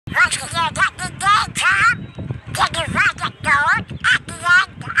Once you get the day, Tom, then you find the gold at the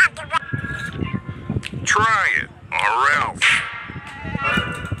end of the road. Try it, or else.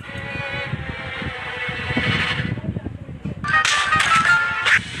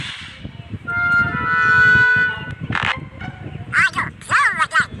 I don't know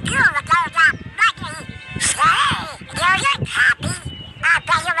what I do with all that money. Say, you look happy. I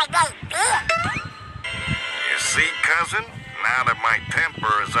bet you would make beer. You see, cousin? Now that my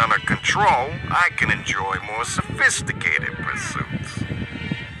temper is under control, I can enjoy more sophisticated pursuits.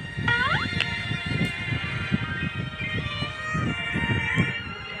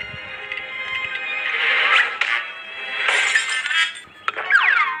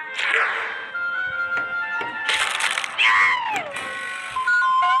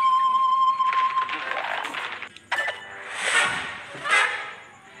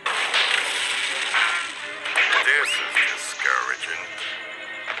 This is discouraging.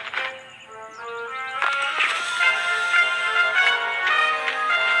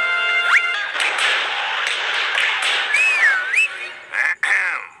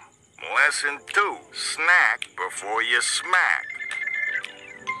 Lesson 2. Snack before you smack.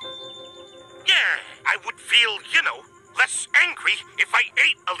 Yeah, I would feel, less angry if I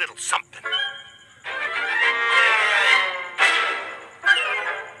ate a little something.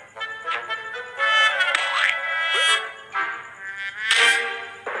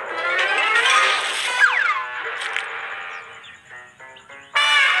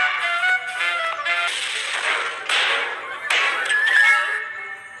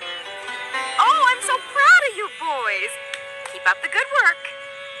 Oh, I'm so proud of you boys. Keep up the good work.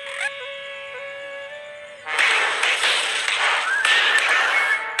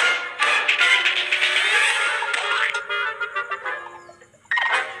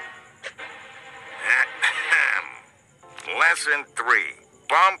 Lesson 3.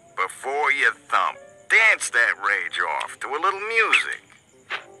 Bump before you thump. Dance that rage off to a little music.